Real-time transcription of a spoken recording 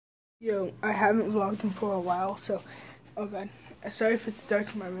Yo, I haven't vlogged in for a while, so, oh god. Sorry if it's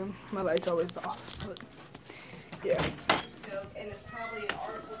dark in my room. My light's always off, but, yeah. And it's probably an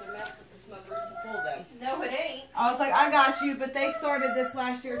article to mess with the smugglers to pull them. No, it ain't. I was like, I got you, but they started this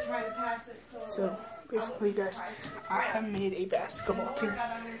last year trying to pass it, So, basically, guys, I have made a basketball team.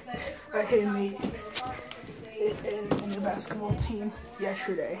 I had made a new basketball team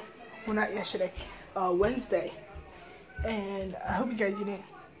yesterday. Well, not yesterday, Wednesday. And I hope you guys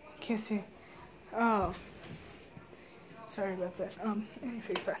can't see. Oh, sorry about that. Let me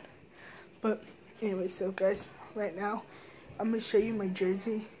fix that. But anyway, so guys, right now I'm gonna show you my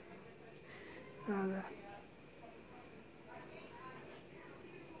jersey.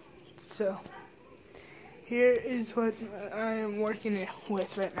 So here is what I am working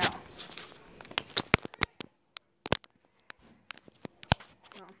with right now.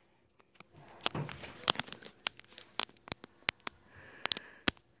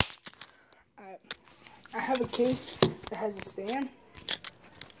 I have a case that has a stand,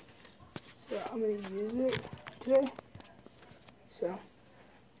 so I'm going to use it today. So,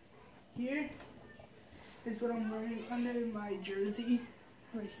 here is what I'm wearing under my jersey.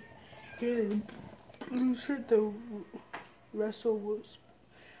 Right here is the blue shirt, the Russell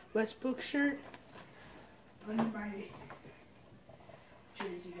Westbrook shirt under my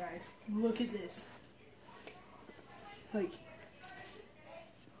jersey, guys. Look at this. Like,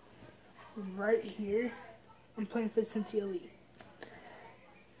 right here, I'm playing for Cincy Elite.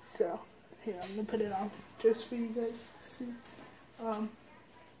 So, here, I'm going to put it on just for you guys to see.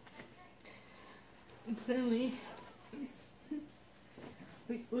 Apparently,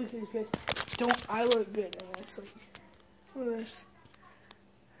 look at this, guys. Don't I look good in this? Like, look at this.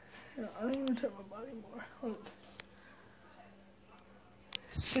 You know, I don't even touch my body more. Look.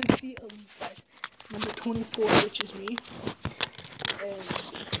 Cincy Elite, guys. Number 24, which is me. And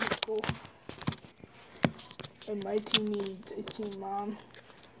people. And my team needs a team mom.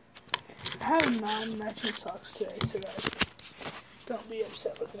 I have non-matching socks today, so guys, don't be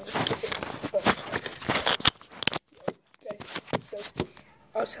upset with me. But, yeah, guys, so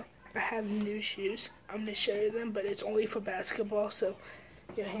also I have new shoes. I'm gonna show you them, but it's only for basketball. So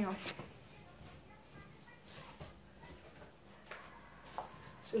yeah, hang on.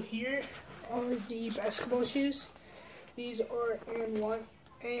 So here are the basketball shoes. These are and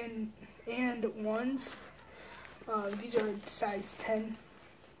ones. These are size 10.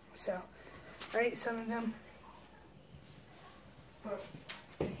 So, right, some of them. But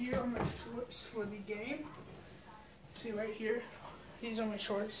here are my shorts for the game. See right here, these are my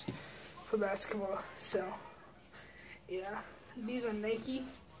shorts for basketball. So, yeah, these are Nike.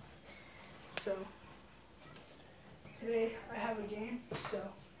 So, today I have a game. So,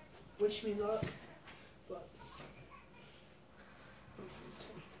 wish me luck. But let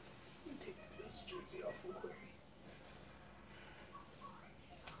me take this jersey off real quick.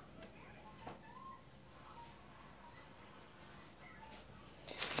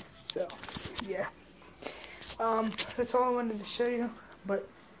 So, yeah. That's all I wanted to show you, but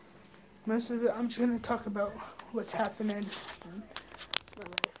most of it, I'm just going to talk about what's happening in my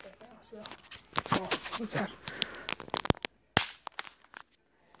life right now. So, what's happening?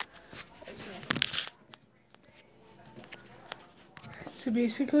 So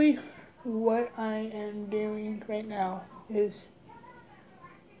basically, what I am doing right now is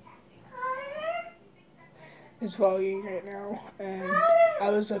vlogging right now, and I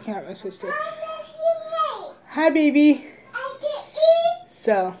was looking at my sister. Hi, baby.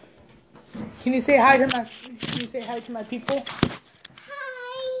 So, can you say hi to my people?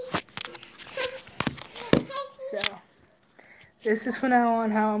 Hi. So, this is from now on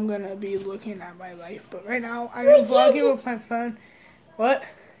how I'm gonna be looking at my life. But right now, I'm vlogging with my phone. What?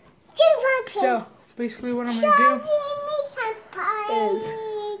 So, basically, what I'm gonna do is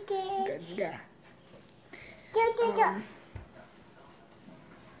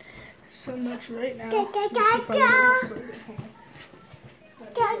so much right now.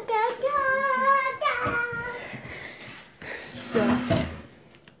 So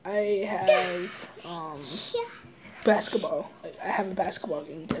I have basketball. I have a basketball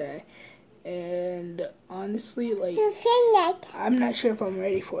game today, and honestly, like, I'm not sure if I'm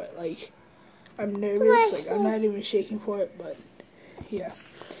ready for it. Like, I'm nervous. Like, I'm not even shaking for it. But yeah.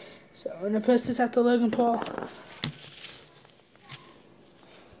 So I'm gonna post this at the Logan Paul.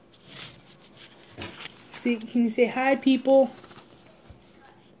 See, can you say hi, people?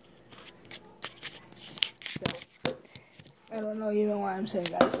 So, I don't know even what I'm saying,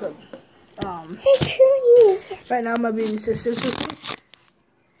 guys, but right now my baby sister's with me. Can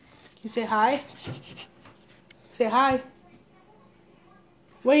you say hi? Say hi.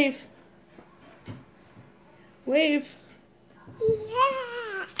 Wave. Wave.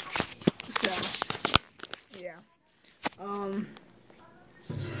 Yeah. So, yeah.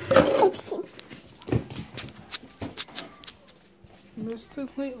 Most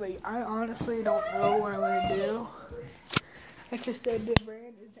completely, I honestly don't know what I'm gonna do. Like I said, the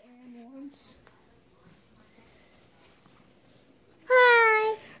brand is and1s.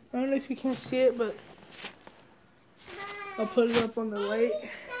 Hi. I don't know if you can see it, but I'll put it up on the light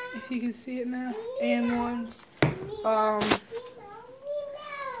if you can see it now. And1s.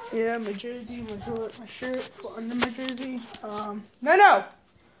 Yeah, my jersey, my short, my shirt for under my jersey. No.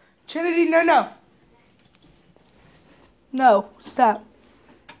 Trinity, no. No, stop.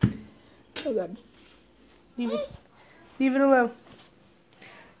 Oh God. Leave it alone.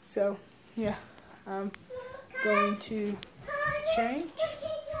 So, yeah, I'm going to change.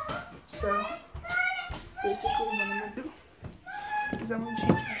 So, basically what I'm gonna do is I'm gonna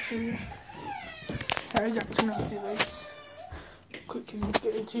change my shirt. I got to turn off the lights quick because it's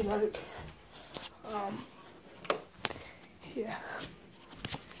getting too dark. Yeah.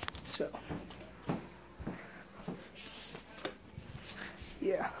 So,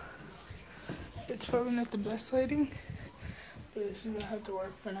 yeah. It's probably not the best lighting, but this is gonna have to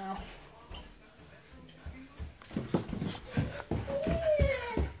work for now.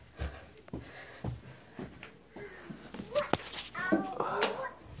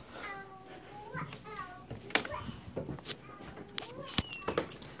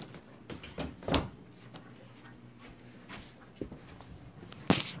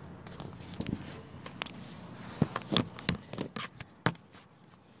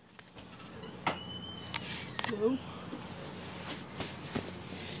 So,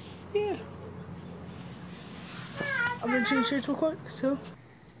 yeah. I'm gonna change shirts real quick. So,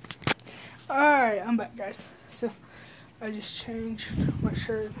 alright, I'm back, guys. So, I just changed my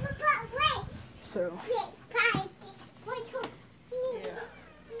shirt. So, yeah.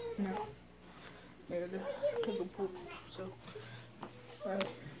 No. Yeah, the poop. So, I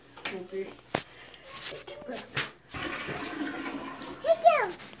will be back.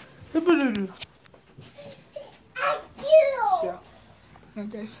 So, yeah,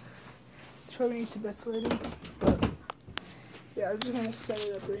 guys, it's probably needs the best lighting, but yeah, I'm just gonna set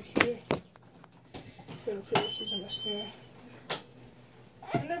it up right here. So it'll feel like he's in my stand.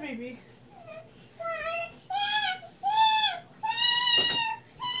 Hello, baby.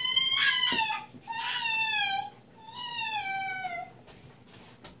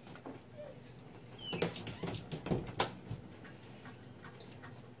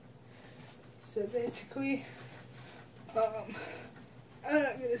 So basically, I'm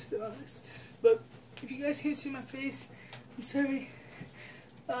not gonna stay on this, but if you guys can't see my face, I'm sorry.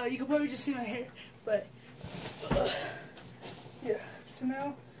 You can probably just see my hair, but yeah. So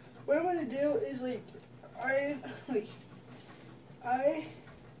now, what I'm gonna do is I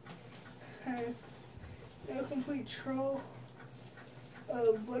have no complete control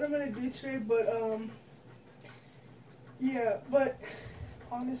of what I'm gonna do today, but yeah. But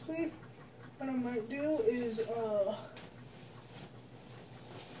honestly, what I might do is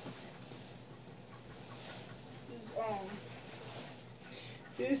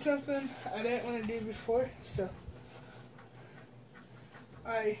do something I didn't want to do before, so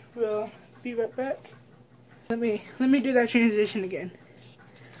I will be right back. Let me do that transition again.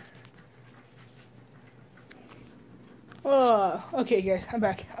 Oh, okay, guys, I'm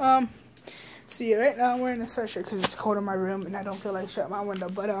back. So yeah, right now I'm wearing a sweatshirt because it's cold in my room and I don't feel like shutting my window.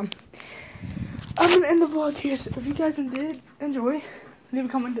 But I'm gonna end the vlog here. So if you guys did enjoy, leave a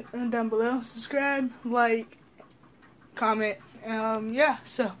comment down below. Subscribe, like, comment. Yeah.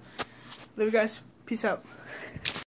 So love you guys. Peace out.